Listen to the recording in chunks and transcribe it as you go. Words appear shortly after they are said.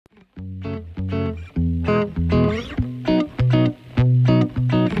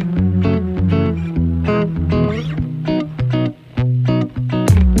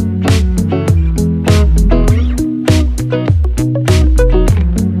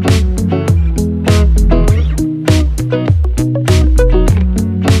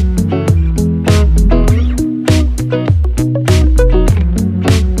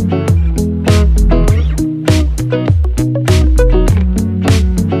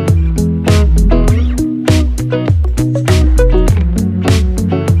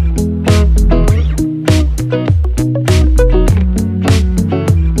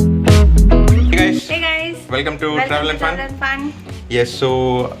and fun. Yes,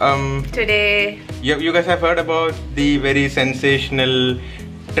 so Today you guys have heard about the very sensational,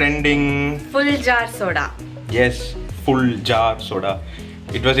 trending Fuljar Soda. Yes, Fuljar Soda.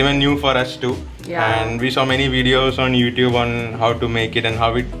 It was even new for us too. Yeah. And we saw many videos on YouTube on how to make it and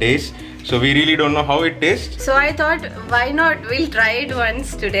how it tastes. So we really don't know how it tastes. So I thought, why not? We'll try it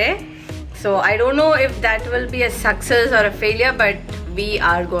once today. So I don't know if that will be a success or a failure, but we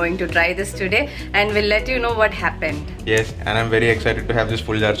are going to try this today and we'll let you know what happened. Yes, and I'm very excited to have this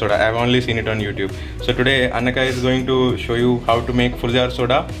Fuljar Soda. I've only seen it on YouTube. So today Anaka is going to show you how to make Fuljar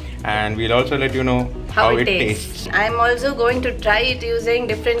Soda, and we'll also let you know how it tastes. I'm also going to try it using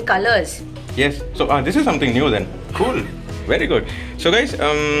different colors. Yes, so this is something new then. Cool. Very good. So guys,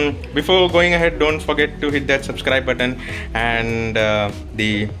 before going ahead, don't forget to hit that subscribe button and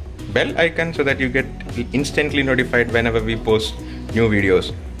the bell icon so that you get instantly notified whenever we post new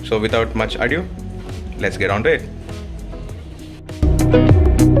videos. So without much ado, let's get on to it.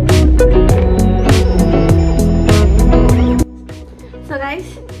 So guys,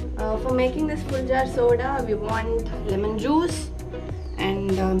 for making this Fuljar Soda, we want lemon juice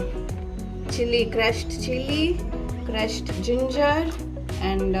and crushed chili, crushed ginger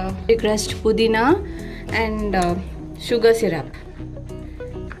and crushed pudina and sugar syrup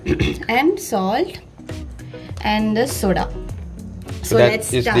and salt and the soda. So let's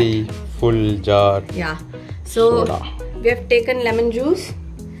start. That is the Fuljar Soda. We have taken lemon juice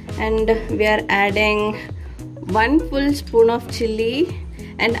and we are adding 1 full spoon of chili,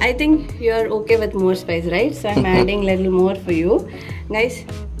 and I think you are okay with more spice, right? So I'm adding little more for you. Guys,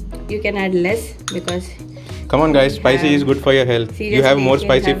 you can add less because come on guys, spicy is good for your health. You have more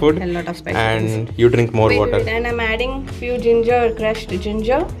spicy food a lot of spicy and you drink more water. And I'm adding few ginger, crushed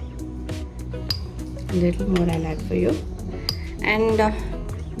ginger. A little more I'll add for you. And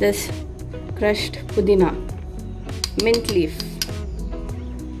this crushed pudina, mint leaf.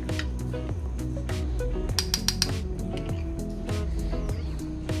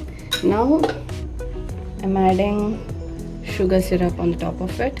 Now I'm adding sugar syrup on the top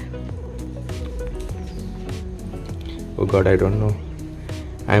of it. Oh god, I don't know.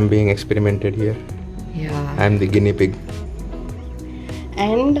 I'm being experimented here. Yeah. I'm the guinea pig.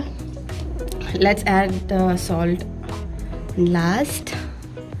 And let's add the salt last.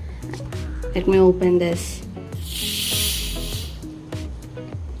 Let me open this.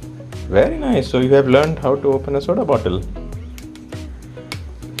 Very nice. So you have learned how to open a soda bottle.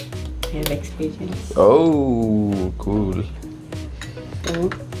 I have experience. Oh, cool. So,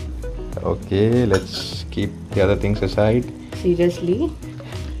 okay, let's keep the other things aside. seriously?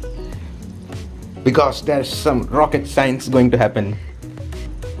 Because there's some rocket science going to happen.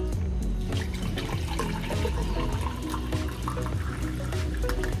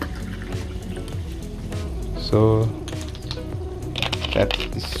 So that's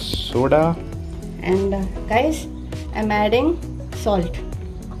the soda. And guys, I'm adding salt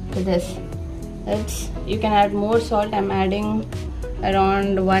to this. You can add more salt. I'm adding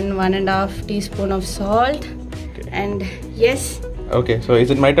around 1.5 teaspoon of salt. Okay. And yes. Okay, so is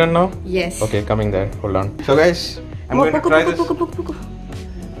it my turn now? Yes. Okay, coming there. Hold on. So guys, I'm going to try this.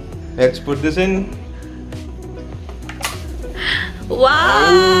 Let's put this in.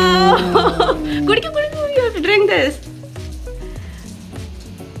 Wow! Good, you have to drink this.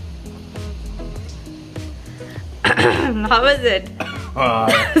 How is it?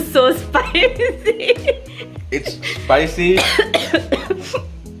 So spicy. It's spicy.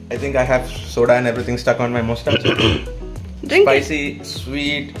 I think I have soda and everything stuck on my mustache. Drink spicy,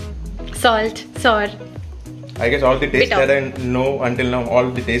 sweet. Salt, sour. I guess all the taste Bitter. that I know until now, all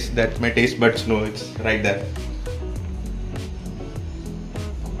the taste that my taste buds know, it's right there.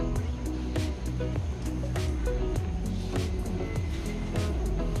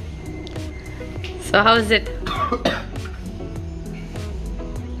 So how is it?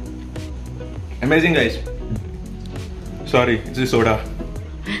 Amazing guys. Sorry, it's the soda.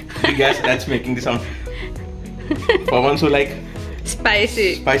 The gas that's making the sound. For ones who like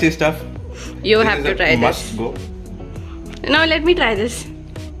spicy stuff, You have to try this. Must go. Now let me try this.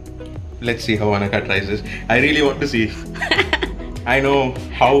 Let's see how Anaka tries this. I really want to see. I know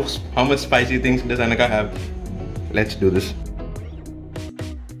how much spicy things does Anaka have. Let's do this.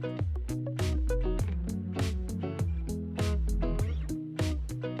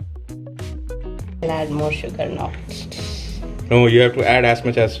 I'll add more sugar now. No, you have to add as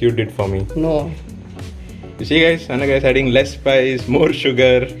much as you did for me. No. You see guys, Anaka is adding less spice, more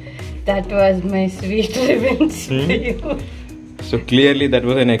sugar. That was my sweet revenge to you. So clearly that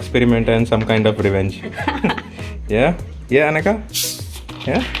was an experiment and some kind of revenge. Yeah? Yeah, Anaka?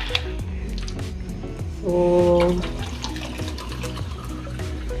 Yeah? So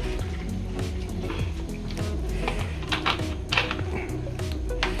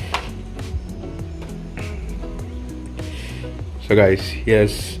So guys,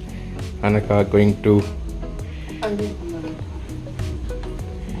 here's Anaka going to. I'm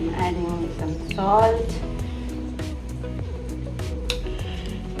adding some salt.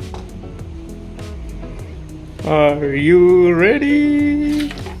 Are you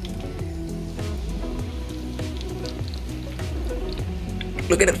ready?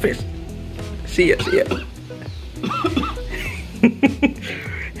 Look at her face. See ya, see ya.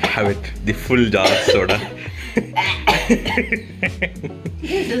 Have it, the Fuljar Soda.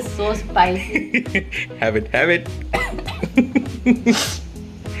 This is so spicy. Have it, have it.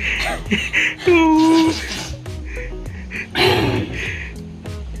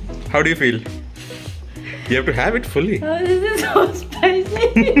 How do you feel? You have to have it fully. Oh, this is so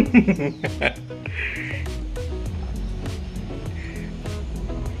spicy.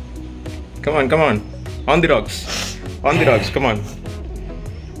 Come on, come on. On the rocks. On the rocks, come on.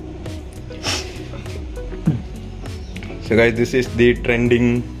 So guys, this is the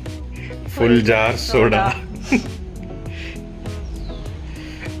trending Fuljar Soda.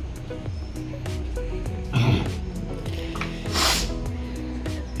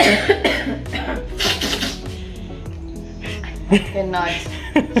 I cannot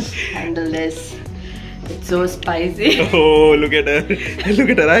handle this. It's so spicy. Oh, look at her.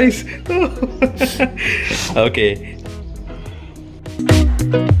 Look at her eyes. Okay.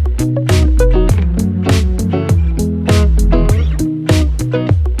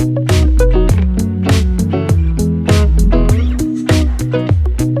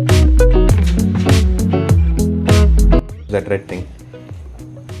 That red thing.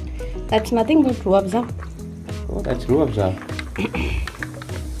 That's nothing but ruabza. Oh, that's ruabza.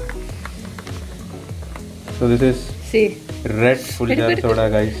 So this is red Fuljar Soda,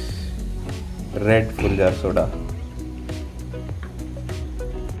 guys. Red Fuljar Soda.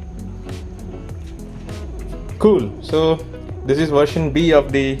 Cool. So this is version B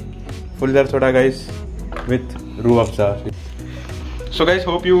of the Fuljar Soda, guys, with ruabza. So guys,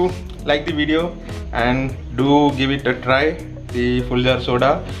 hope you like the video and do give it a try, the Fuljar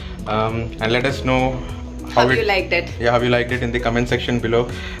Soda, and let us know how you liked it. Yeah, how you liked it in the comment section below.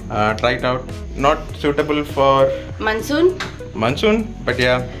 Try it out. Not suitable for monsoon, but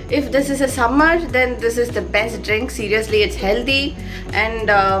yeah, if this is a summer, then this is the best drink. Seriously, it's healthy and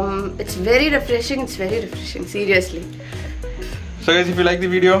it's very refreshing. It's very refreshing, seriously. So guys, if you like the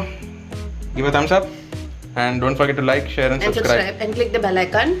video, give a thumbs up and don't forget to like, share and subscribe and click the bell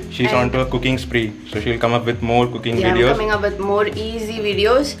icon. She's onto a cooking spree, so she'll come up with more cooking videos. I'm coming up with more easy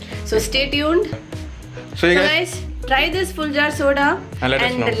videos, so stay tuned. So guys, try this Fuljar Soda and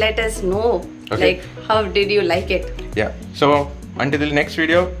let us know. Okay. Like, how did you like it? Yeah. So until the next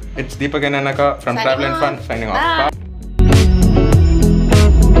video, it's Deepak and Anaka from Travel and Fun signing off. Bye.